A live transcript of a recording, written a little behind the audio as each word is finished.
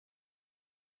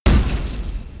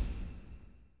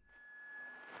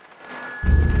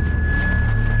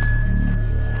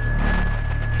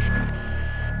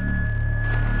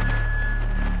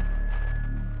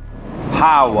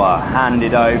Power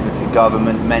handed over to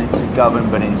government, meant to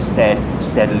govern, but instead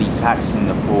steadily taxing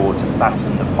the poor to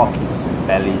fatten the pockets and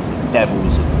bellies of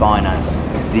devils of finance.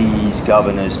 These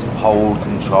governors hold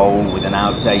control with an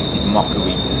outdated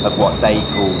mockery of what they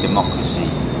call democracy,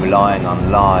 relying on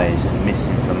lies and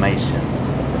misinformation,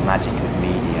 the magic of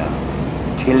media.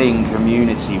 Killing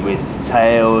community with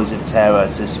tales of terror,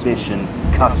 suspicion,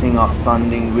 cutting off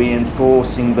funding,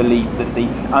 reinforcing belief that the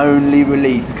only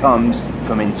relief comes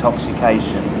from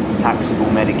intoxication, taxable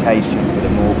medication for the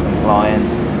more compliant,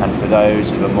 and for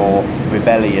those of a more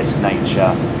rebellious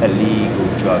nature, illegal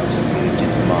drugs to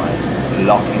legitimise,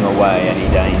 locking away any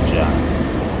danger.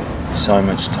 So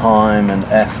much time and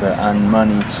effort and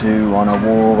money too on a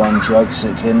war on drugs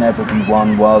that can never be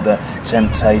won, while the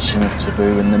temptation of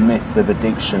taboo and the myth of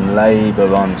addiction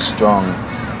labour on strong,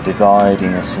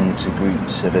 dividing us into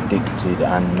groups of addicted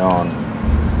and none.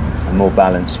 A more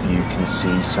balanced view can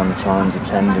see sometimes a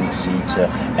tendency to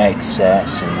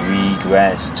excess and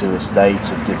regress to a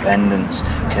state of dependence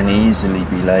can easily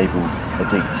be labelled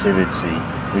addictivity,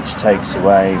 which takes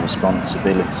away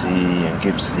responsibility and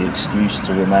gives the excuse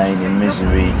to remain in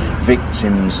misery,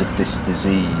 victims of this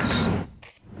disease.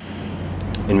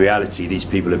 In reality, these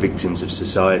people are victims of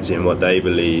society and what they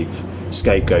believe,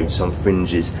 scapegoats on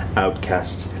fringes,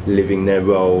 outcasts, living their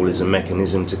role as a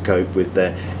mechanism to cope with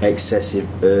their excessive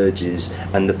urges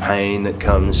and the pain that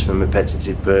comes from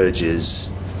repetitive purges.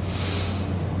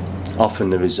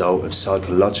 Often the result of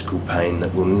psychological pain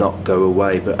that will not go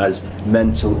away, but as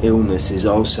mental illness is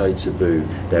also taboo,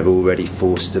 they're already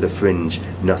forced to the fringe,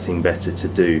 nothing better to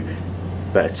do.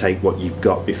 Better take what you've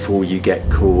got before you get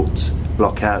caught.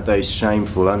 Block out those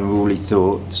shameful, unruly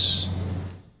thoughts.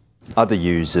 Other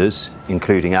users,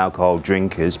 including alcohol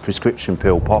drinkers, prescription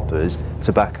pill poppers,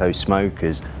 tobacco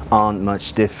smokers, aren't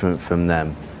much different from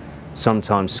them.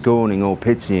 Sometimes scorning or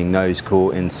pitying those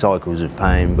caught in cycles of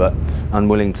pain, but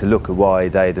unwilling to look at why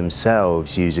they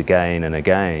themselves use again and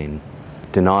again.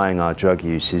 Denying our drug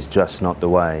use is just not the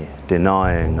way.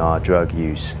 Denying our drug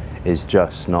use is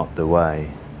just not the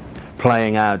way.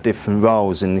 Playing out different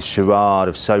roles in this charade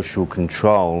of social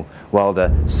control, while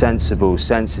the sensible,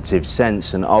 sensitive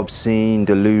sense and obscene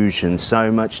delusion,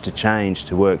 so much to change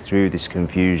to work through this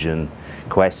confusion.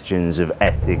 Questions of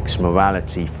ethics,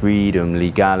 morality, freedom,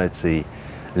 legality.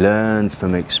 Learn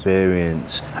from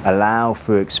experience, allow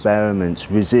for experiments,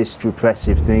 resist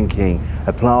repressive thinking,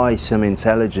 apply some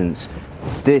intelligence.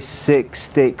 This sick,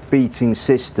 stick-beating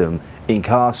system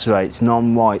incarcerates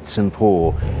non-whites and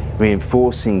poor,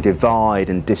 reinforcing divide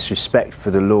and disrespect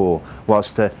for the law,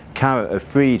 whilst a carrot of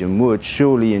freedom would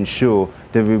surely ensure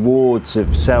the rewards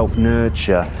of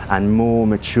self-nurture and more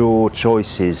mature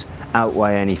choices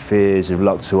outweigh any fears of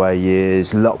locked away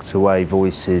years, locked away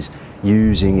voices,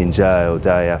 using in jail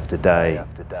day after day.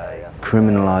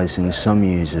 Criminalising some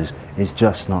users is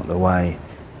just not the way.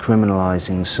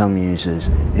 Criminalising some users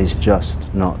is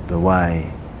just not the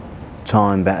way.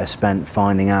 Time better spent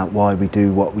finding out why we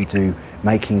do what we do,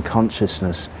 making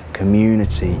consciousness,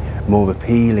 community more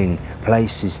appealing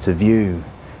places to view.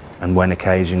 And when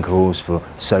occasion calls for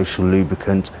social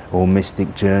lubricant or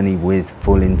mystic journey with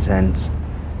full intent,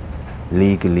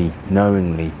 legally,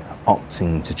 knowingly,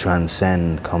 opting to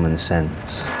transcend common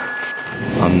sense.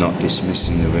 I'm not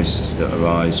dismissing the risks that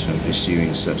arise from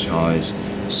pursuing such highs.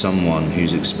 Someone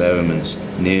whose experiments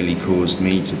nearly caused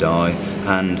me to die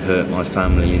and hurt my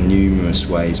family in numerous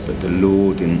ways, but the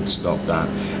law didn't stop that,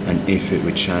 and if it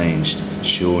were changed,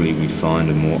 surely we'd find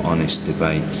a more honest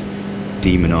debate.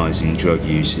 Demonising drug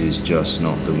use is just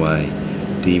not the way.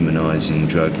 Demonising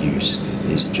drug use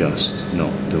is just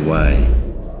not the way.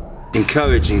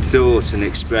 Encouraging thought and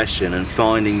expression and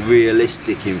finding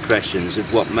realistic impressions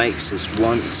of what makes us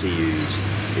want to use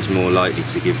is more likely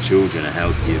to give children a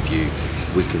healthier view.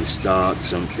 We can start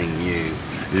something new,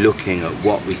 looking at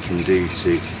what we can do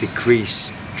to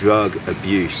decrease drug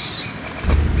abuse,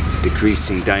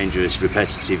 decreasing dangerous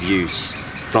repetitive use,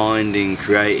 finding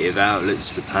creative outlets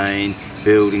for pain,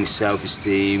 building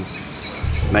self-esteem,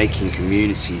 making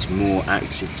communities more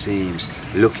active teams,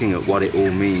 looking at what it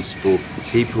all means for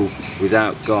people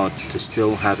without God to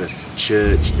still have a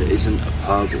church that isn't a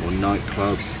pub or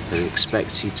nightclub that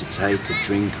expects you to take a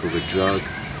drink or a drug.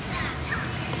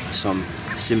 Some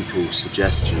simple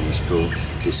suggestions for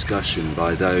discussion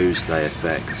by those they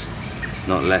affect,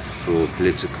 not left for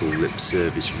political lip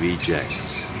service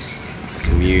reject. A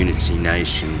community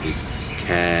nation with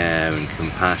care and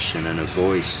compassion and a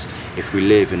voice, if we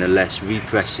live in a less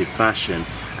repressive fashion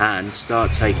and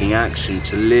start taking action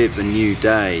to live a new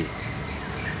day.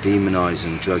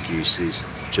 Demonising drug use is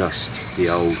just the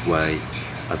old way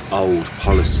of old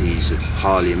policies of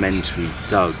parliamentary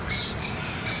thugs.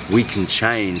 We can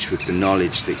change with the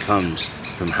knowledge that comes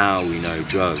from how we know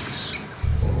drugs.